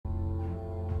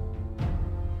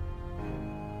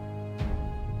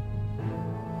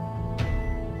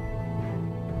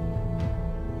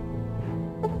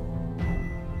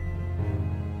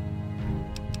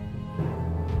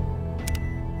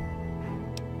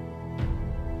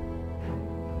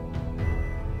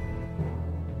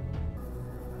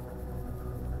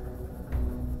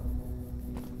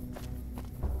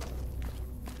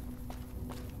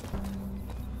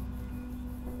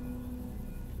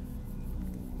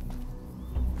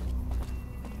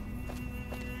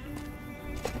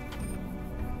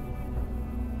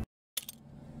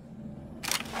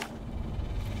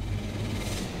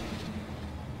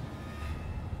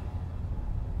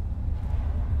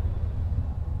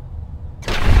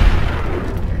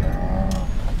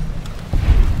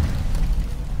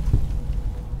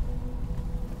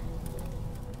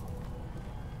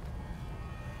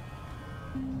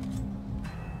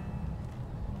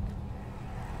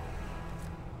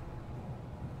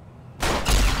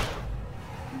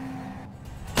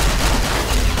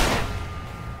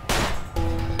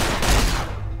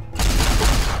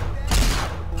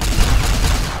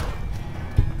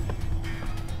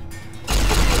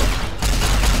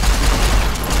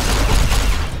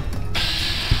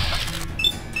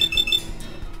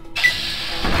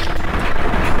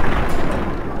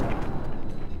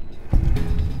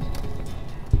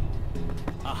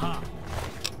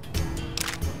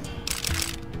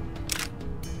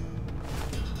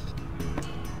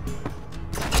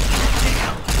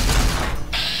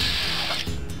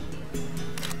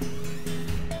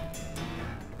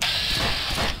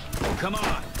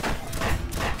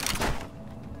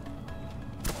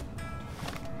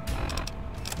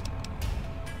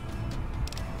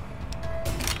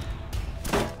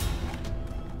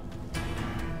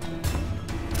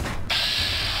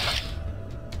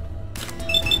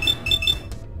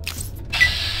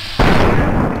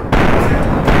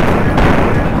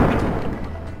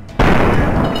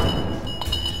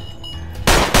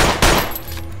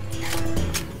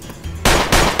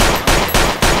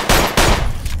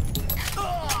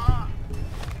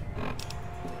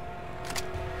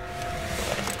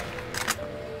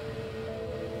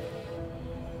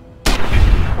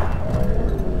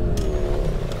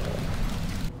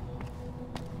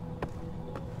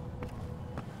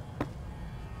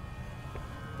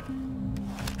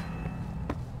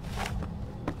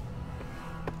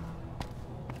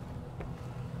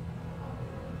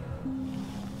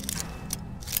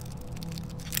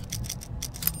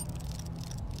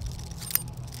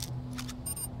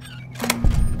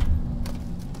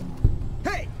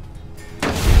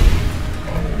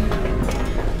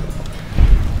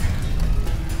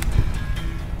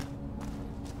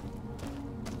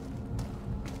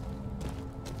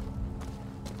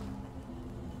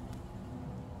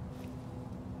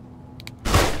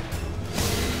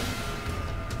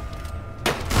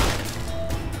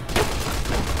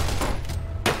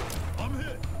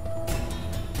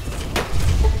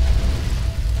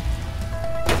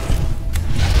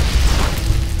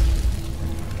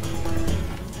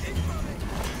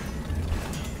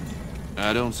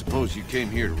I don't suppose you came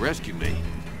here to rescue me.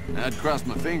 I'd cross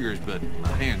my fingers, but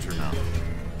my hands are numb.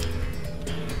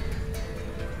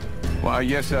 Why,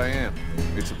 yes I am.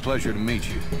 It's a pleasure to meet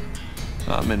you.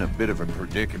 I'm in a bit of a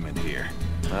predicament here.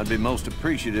 I'd be most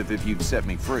appreciative if you'd set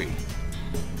me free.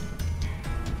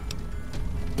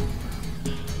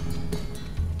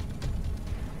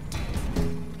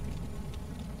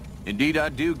 Indeed I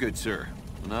do, good sir.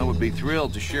 And I would be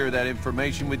thrilled to share that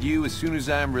information with you as soon as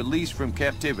I am released from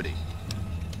captivity.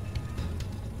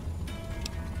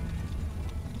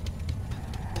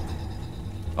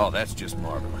 Oh, that's just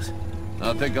marvelous.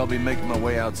 I think I'll be making my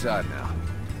way outside now.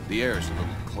 The air is a little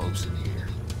close in here.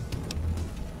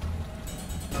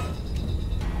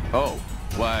 Oh,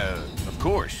 why, of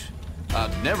course.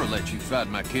 I'd never let you fight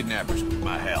my kidnappers with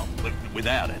my help, but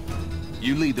without it.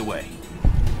 You lead the way.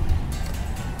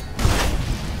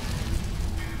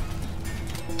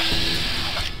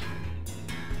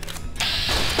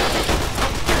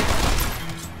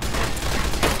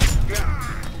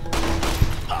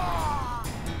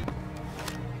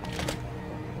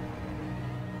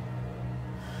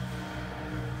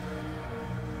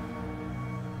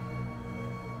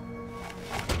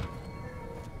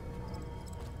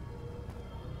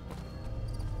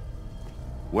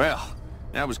 Well,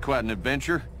 that was quite an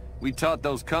adventure. We taught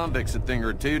those convicts a thing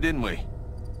or two, didn't we?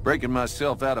 Breaking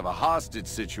myself out of a hostage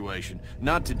situation.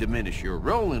 Not to diminish your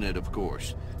role in it, of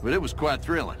course, but it was quite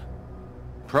thrilling.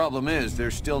 Problem is,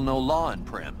 there's still no law in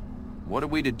Prem. What are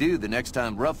we to do the next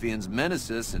time ruffians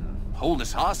menace us and hold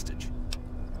us hostage?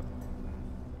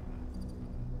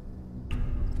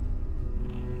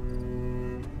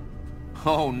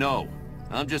 Oh no,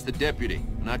 I'm just a deputy,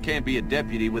 and I can't be a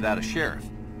deputy without a sheriff.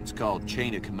 It's called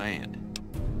chain of command.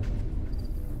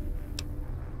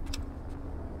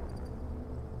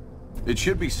 It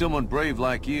should be someone brave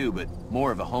like you, but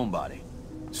more of a homebody.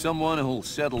 Someone who'll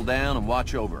settle down and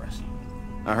watch over us.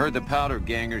 I heard the powder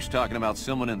gangers talking about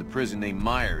someone in the prison named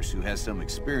Myers who has some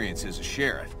experience as a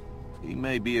sheriff. He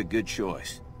may be a good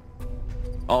choice.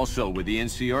 Also, with the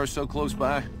NCR so close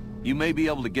by, you may be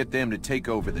able to get them to take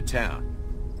over the town.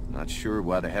 Not sure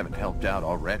why they haven't helped out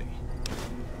already.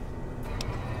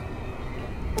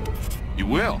 You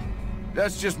will?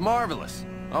 That's just marvelous.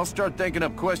 I'll start thinking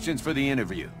up questions for the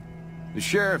interview. The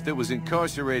sheriff that was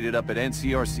incarcerated up at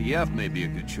NCRCF may be a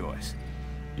good choice.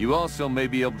 You also may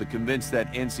be able to convince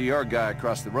that NCR guy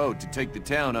across the road to take the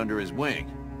town under his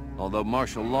wing. Although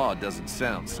martial law doesn't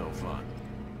sound so fun.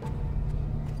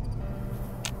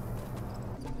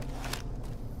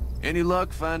 Any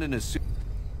luck finding a suit?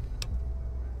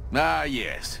 Ah,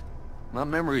 yes. My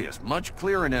memory is much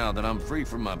clearer now that I'm free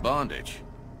from my bondage.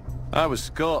 I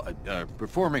was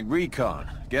performing recon,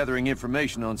 gathering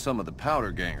information on some of the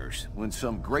powder gangers, when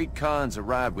some great cons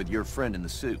arrived with your friend in the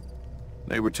suit.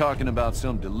 They were talking about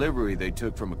some delivery they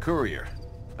took from a courier.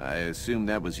 I assume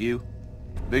that was you?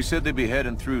 They said they'd be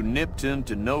heading through Nipton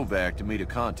to Novak to meet a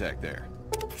contact there.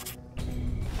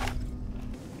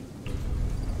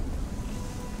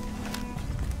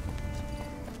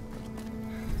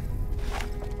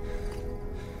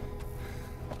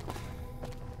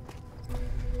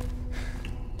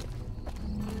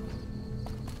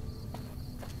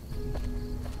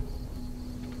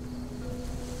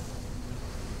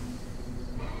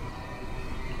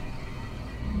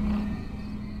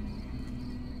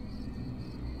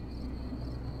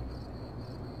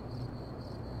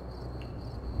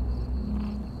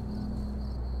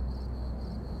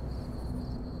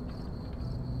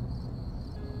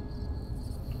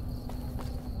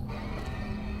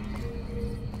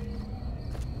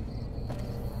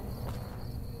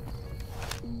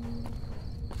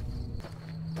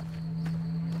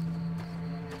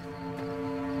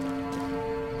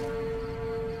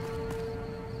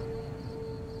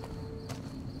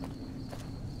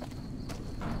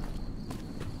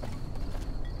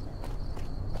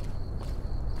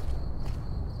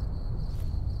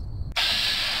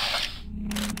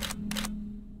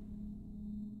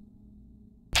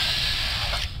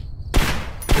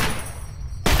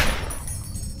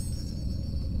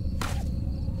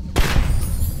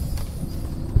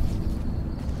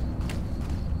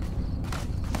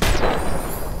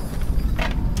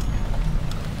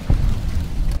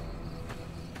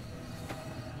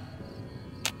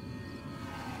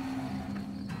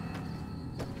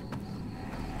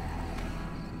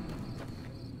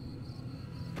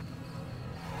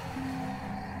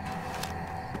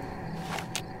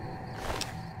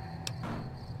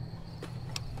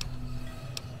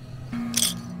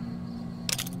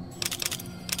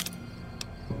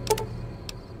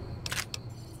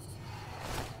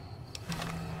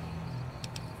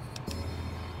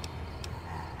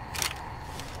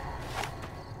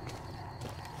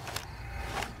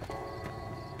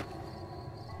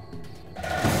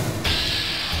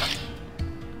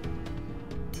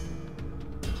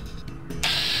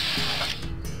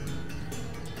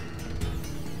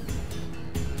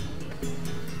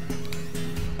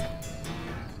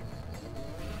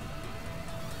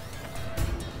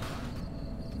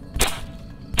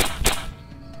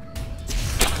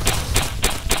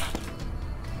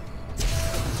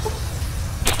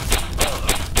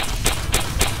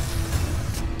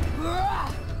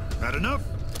 enough?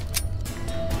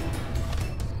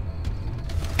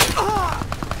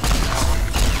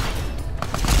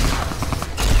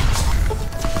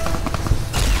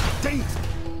 Dang it!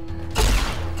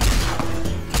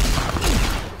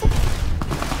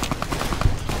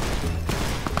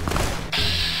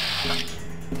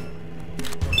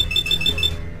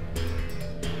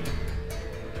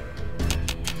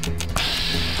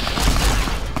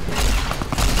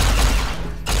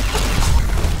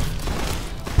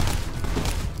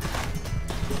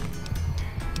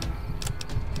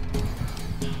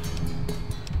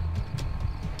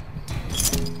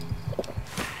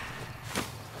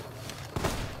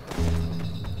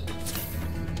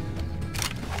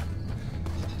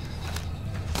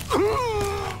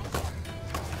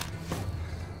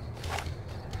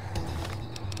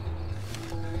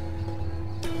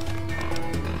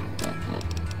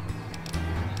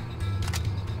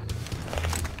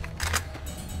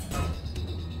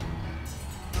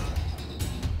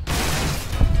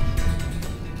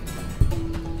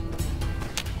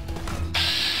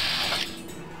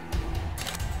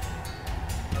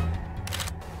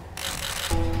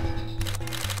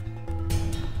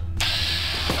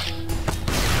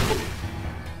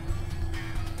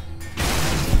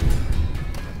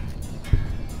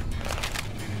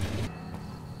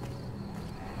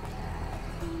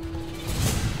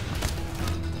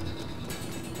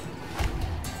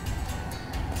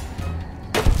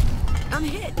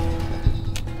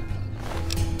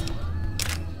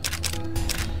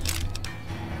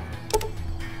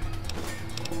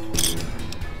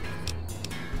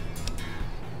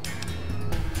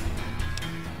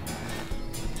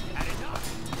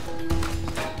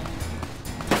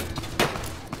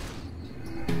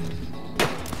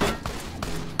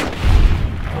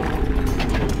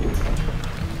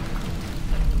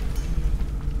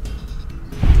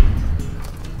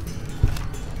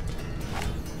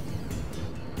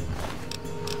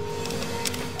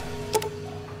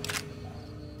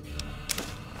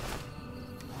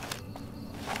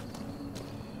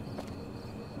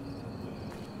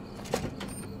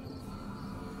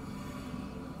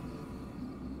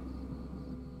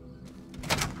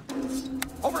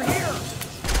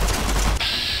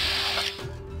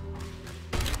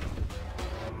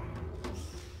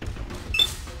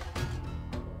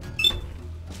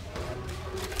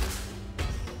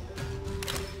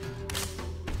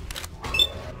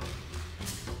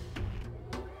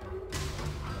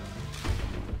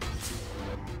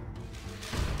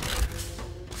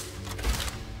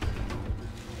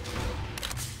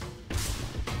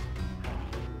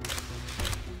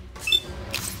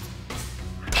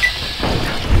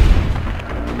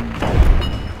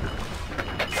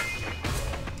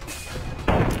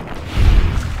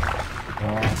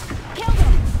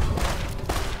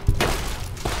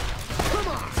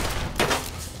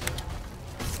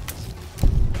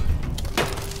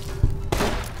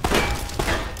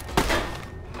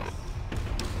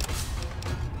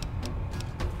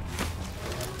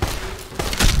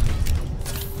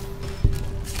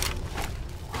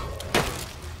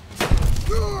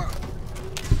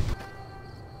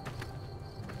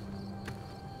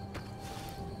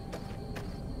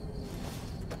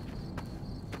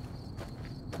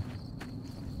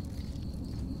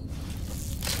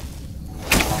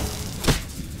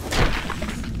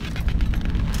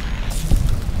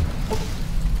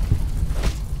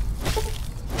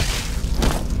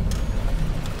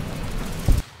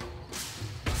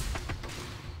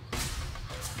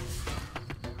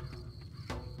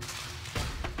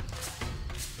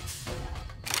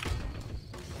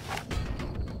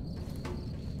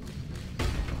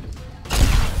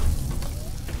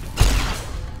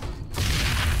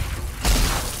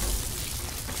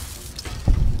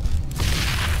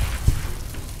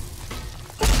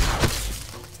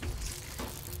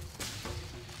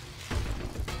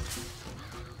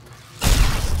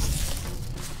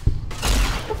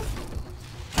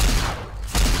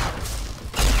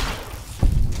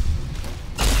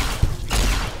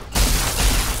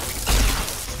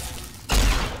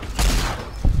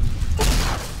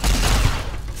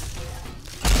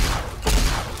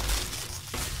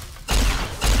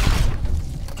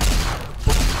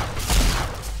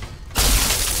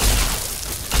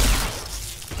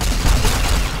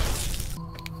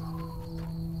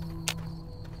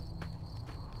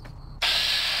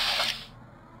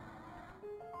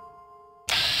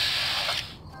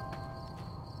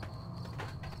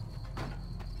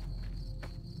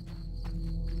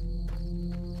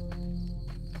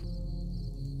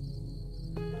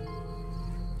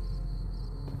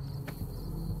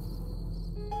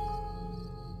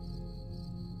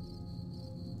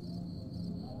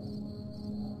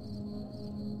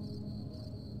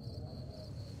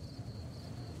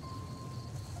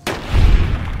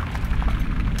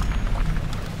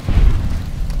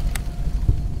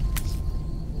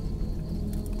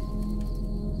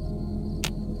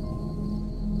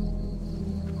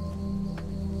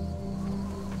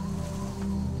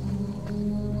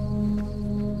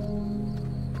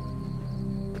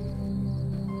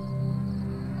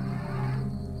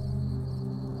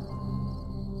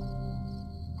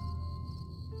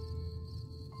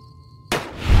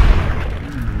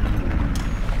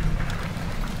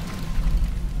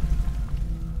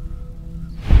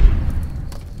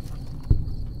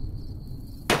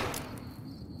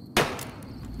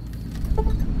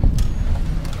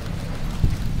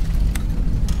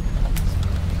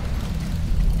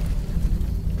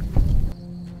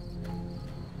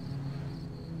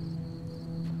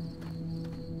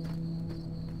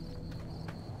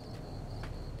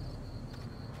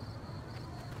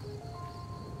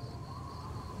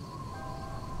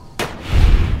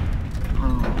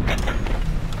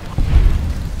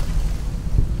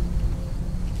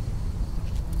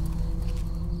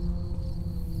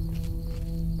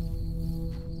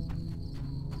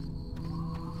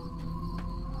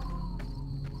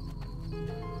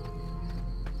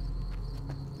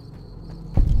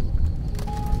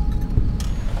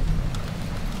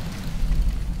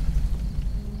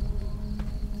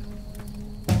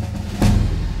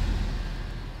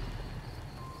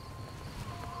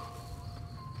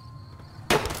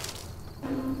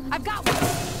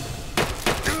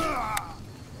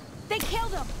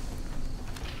 found him!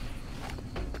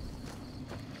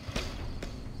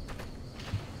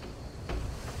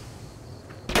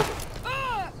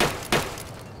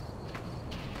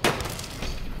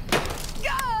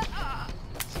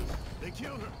 They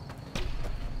killed her.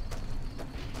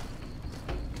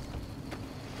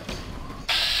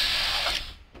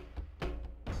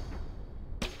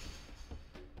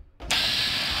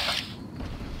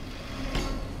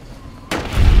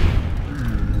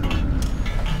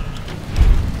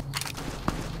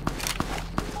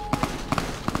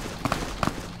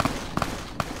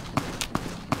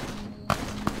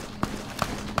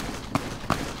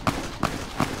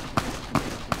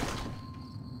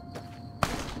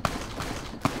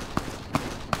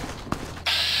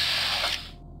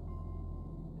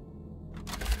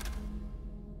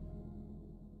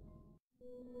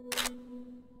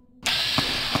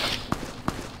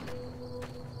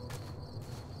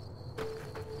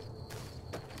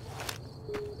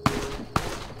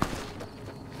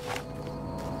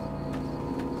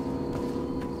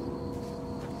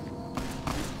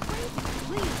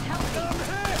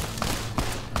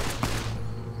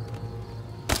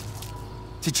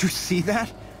 Did you see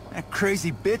that? That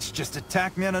crazy bitch just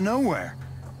attacked me out of nowhere.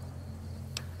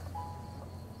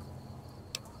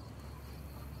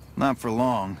 Not for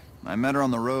long. I met her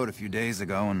on the road a few days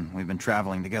ago, and we've been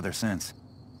traveling together since.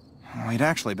 We'd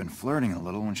actually been flirting a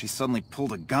little when she suddenly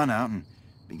pulled a gun out and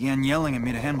began yelling at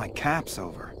me to hand my caps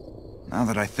over. Now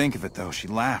that I think of it, though, she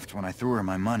laughed when I threw her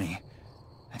my money.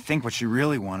 I think what she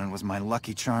really wanted was my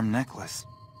Lucky Charm necklace.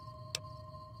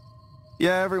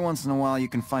 Yeah, every once in a while you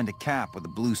can find a cap with a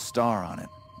blue star on it.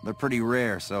 They're pretty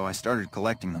rare, so I started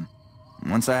collecting them. And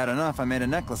once I had enough, I made a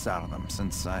necklace out of them,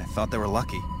 since I thought they were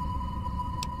lucky.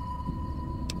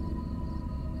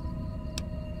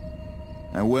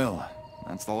 I will.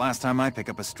 That's the last time I pick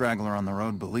up a straggler on the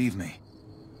road, believe me.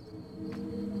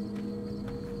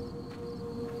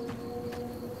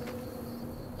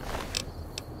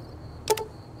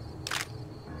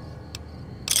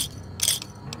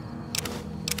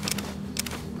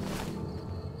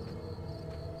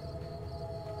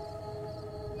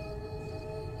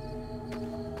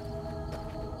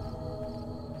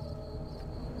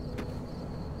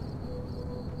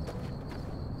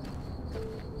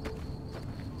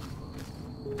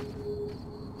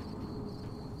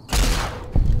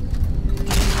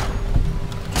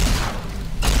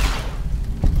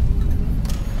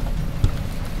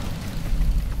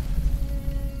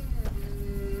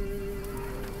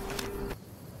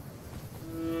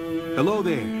 Hello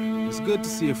there. It's good to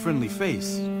see a friendly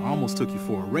face. I almost took you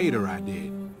for a raider, I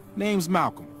did. Name's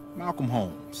Malcolm. Malcolm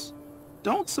Holmes.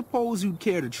 Don't suppose you'd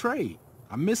care to trade.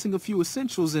 I'm missing a few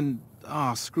essentials and...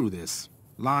 screw this.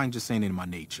 Lying just ain't in my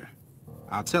nature.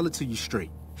 I'll tell it to you straight.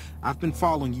 I've been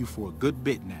following you for a good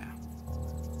bit now.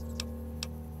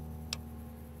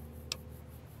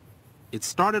 It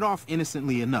started off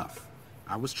innocently enough.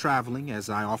 I was traveling, as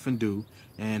I often do,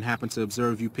 and happened to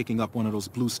observe you picking up one of those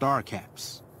blue star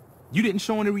caps. You didn't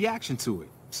show any reaction to it,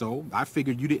 so I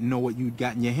figured you didn't know what you'd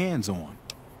gotten your hands on.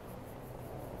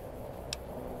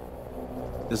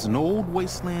 There's an old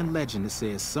wasteland legend that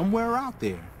says somewhere out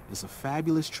there is a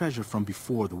fabulous treasure from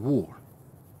before the war.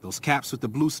 Those caps with the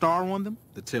blue star on them,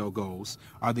 the tale goes,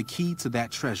 are the key to that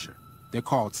treasure. They're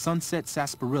called sunset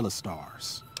sarsaparilla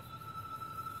stars.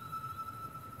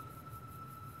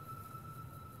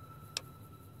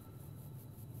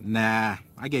 Nah,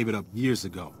 I gave it up years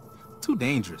ago. Too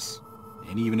dangerous.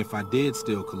 And even if I did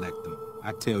still collect them,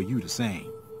 I'd tell you the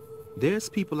same. There's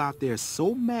people out there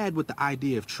so mad with the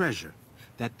idea of treasure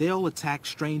that they'll attack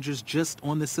strangers just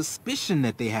on the suspicion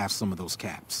that they have some of those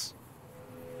caps.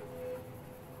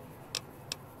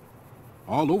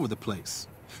 All over the place.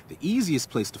 The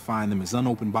easiest place to find them is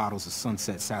unopened bottles of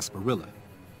sunset sarsaparilla.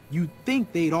 You'd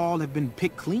think they'd all have been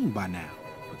picked clean by now,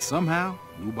 but somehow,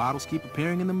 new bottles keep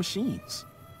appearing in the machines.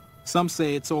 Some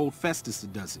say it's old Festus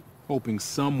that does it, hoping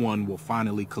someone will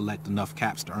finally collect enough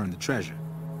caps to earn the treasure.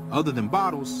 Other than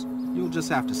bottles, you'll just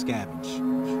have to scavenge.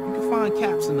 You can find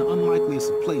caps in the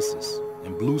unlikeliest of places,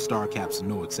 and blue star caps are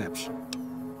no exception.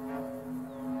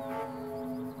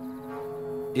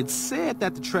 It's said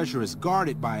that the treasure is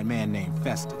guarded by a man named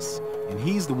Festus, and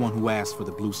he's the one who asked for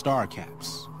the blue star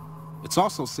caps. It's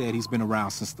also said he's been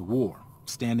around since the war,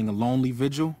 standing a lonely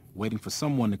vigil, waiting for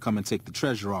someone to come and take the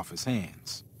treasure off his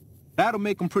hands. That'll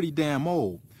make him pretty damn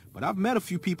old, but I've met a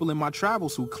few people in my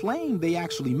travels who claim they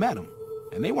actually met him,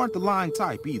 and they weren't the lying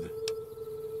type either.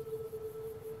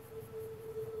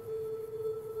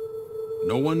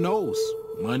 No one knows.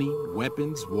 Money,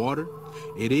 weapons, water.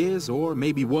 It is, or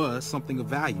maybe was, something of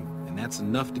value, and that's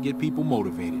enough to get people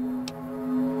motivated.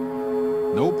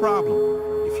 No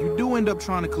problem. If you do end up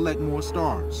trying to collect more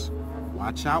stars,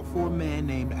 watch out for a man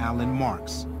named Alan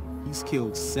Marks. He's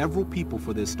killed several people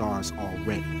for their stars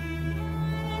already.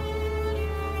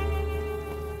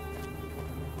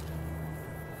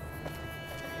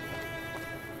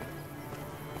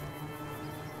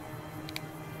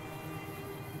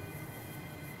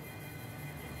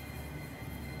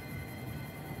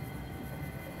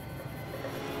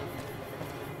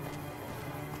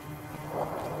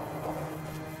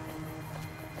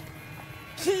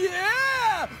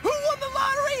 Yeah! Who won the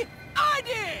lottery? I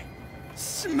did!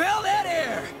 Smell that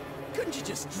air! Couldn't you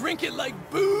just drink it like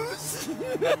booze?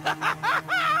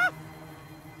 Are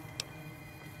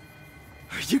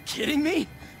you kidding me?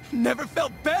 Never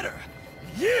felt better.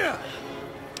 Yeah!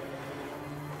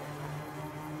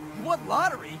 What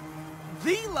lottery?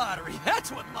 The lottery,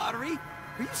 that's what lottery!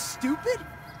 Are you stupid?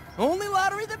 Only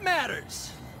lottery that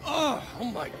matters. Oh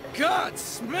my God,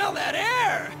 smell that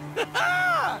air!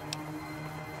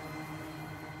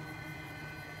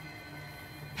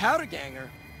 Powder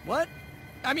ganger? What?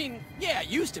 I mean, yeah, it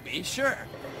used to be, sure.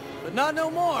 But not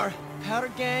no more. Powder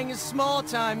gang is small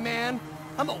time, man.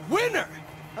 I'm a winner!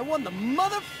 I won the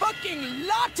motherfucking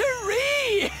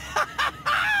lottery!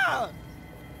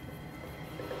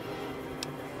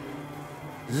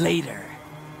 Later.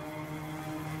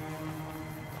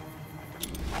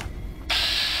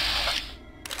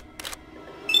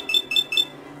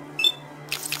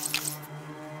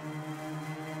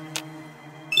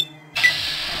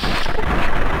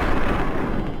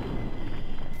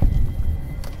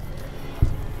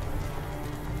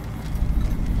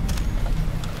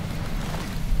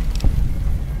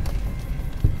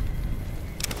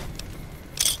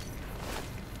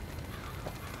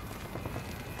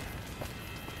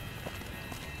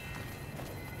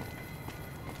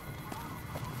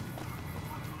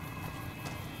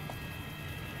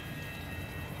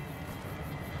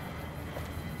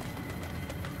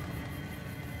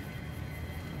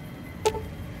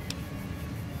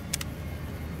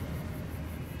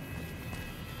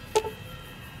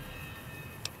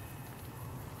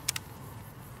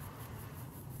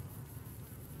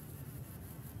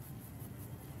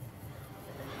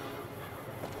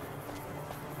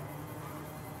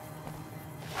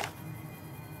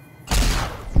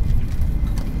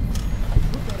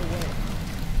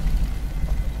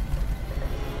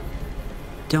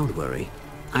 Don't worry.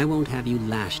 I won't have you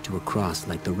lashed to a cross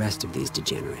like the rest of these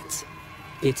degenerates.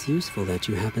 It's useful that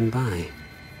you happen by.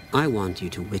 I want you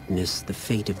to witness the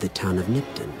fate of the town of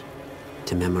Nipton,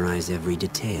 to memorize every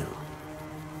detail.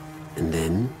 And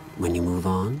then, when you move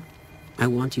on, I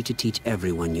want you to teach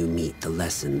everyone you meet the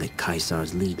lesson that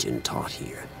Caesar's Legion taught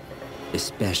here,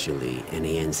 especially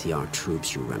any NCR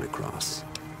troops you run across.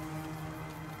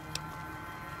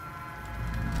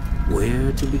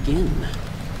 Where to begin?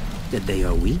 That they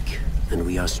are weak, and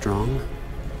we are strong?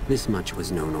 This much was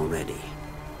known already.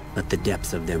 But the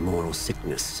depths of their moral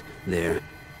sickness, their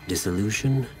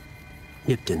dissolution,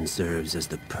 Nipton serves as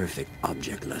the perfect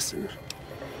object lesson.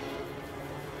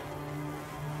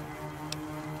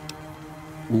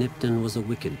 Nipton was a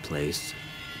wicked place,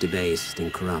 debased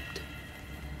and corrupt.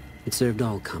 It served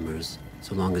all comers,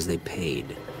 so long as they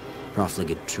paid.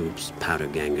 Profligate troops, powder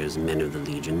gangers, men of the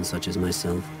Legion, such as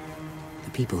myself.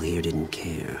 The people here didn't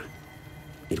care.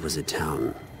 It was a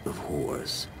town of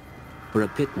whores. For a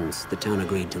pittance, the town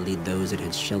agreed to lead those it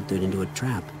had sheltered into a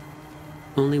trap.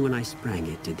 Only when I sprang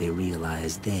it did they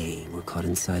realize they were caught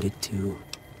inside it too.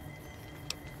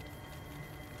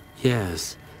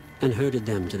 Yes, and herded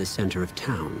them to the center of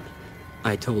town.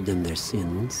 I told them their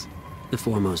sins, the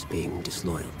foremost being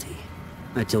disloyalty.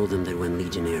 I told them that when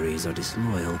legionaries are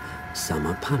disloyal, some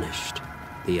are punished,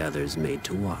 the others made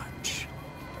to watch.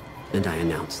 And I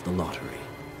announced the lottery.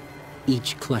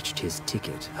 Each clutched his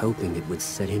ticket, hoping it would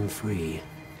set him free.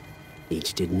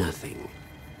 Each did nothing,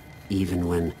 even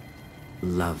when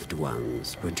loved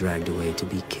ones were dragged away to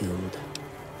be killed.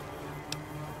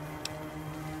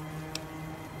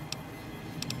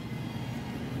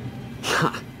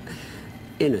 Ha!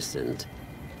 Innocent.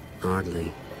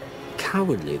 Hardly.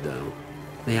 Cowardly, though.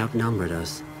 They outnumbered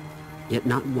us, yet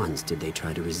not once did they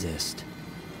try to resist.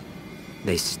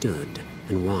 They stood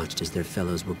and watched as their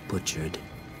fellows were butchered,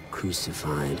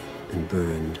 crucified, and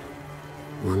burned.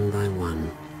 One by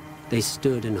one, they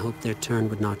stood and hoped their turn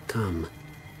would not come.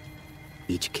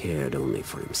 Each cared only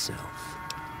for himself.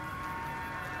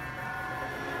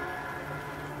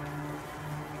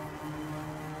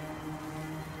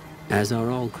 As are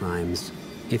all crimes,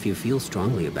 if you feel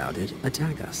strongly about it,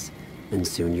 attack us, and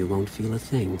soon you won't feel a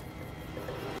thing.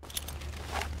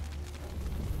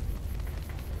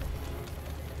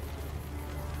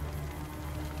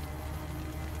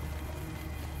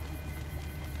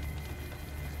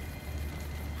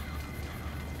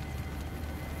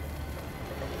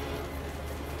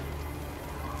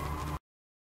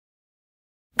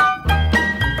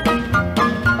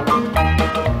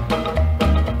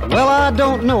 I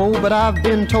don't know, but I've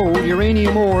been told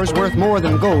uranium ore's worth more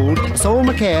than gold. I sold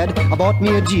my cad, I bought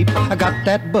me a Jeep. I got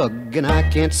that bug and I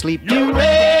can't sleep.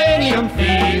 Uranium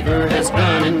fever has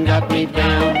gone and got me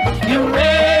down.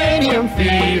 Uranium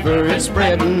fever is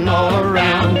spreading all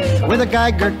around. With a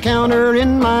Geiger counter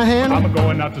in my hand, I'm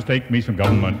going out to stake me some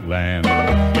government land.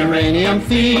 uranium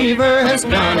fever has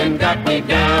gone and got me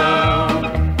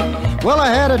down. Well,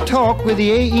 I had a talk with the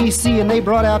AEC and they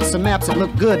brought out some maps that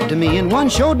looked good to me. And one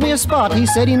showed me a spot he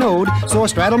said he knowed, so I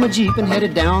straddled my Jeep and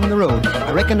headed down the road.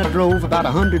 I reckon I drove about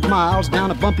 100 miles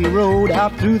down a bumpy road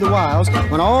out through the wilds,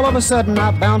 when all of a sudden I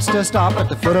bounced to a stop at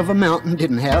the foot of a mountain,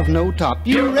 didn't have no top.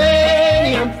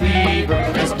 Uranium fever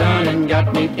has done and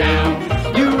got me down.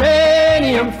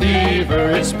 Uranium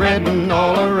fever is spreading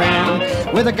all around.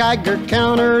 With a Geiger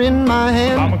counter in my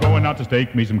hand, I'm going out to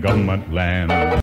stake me some government land.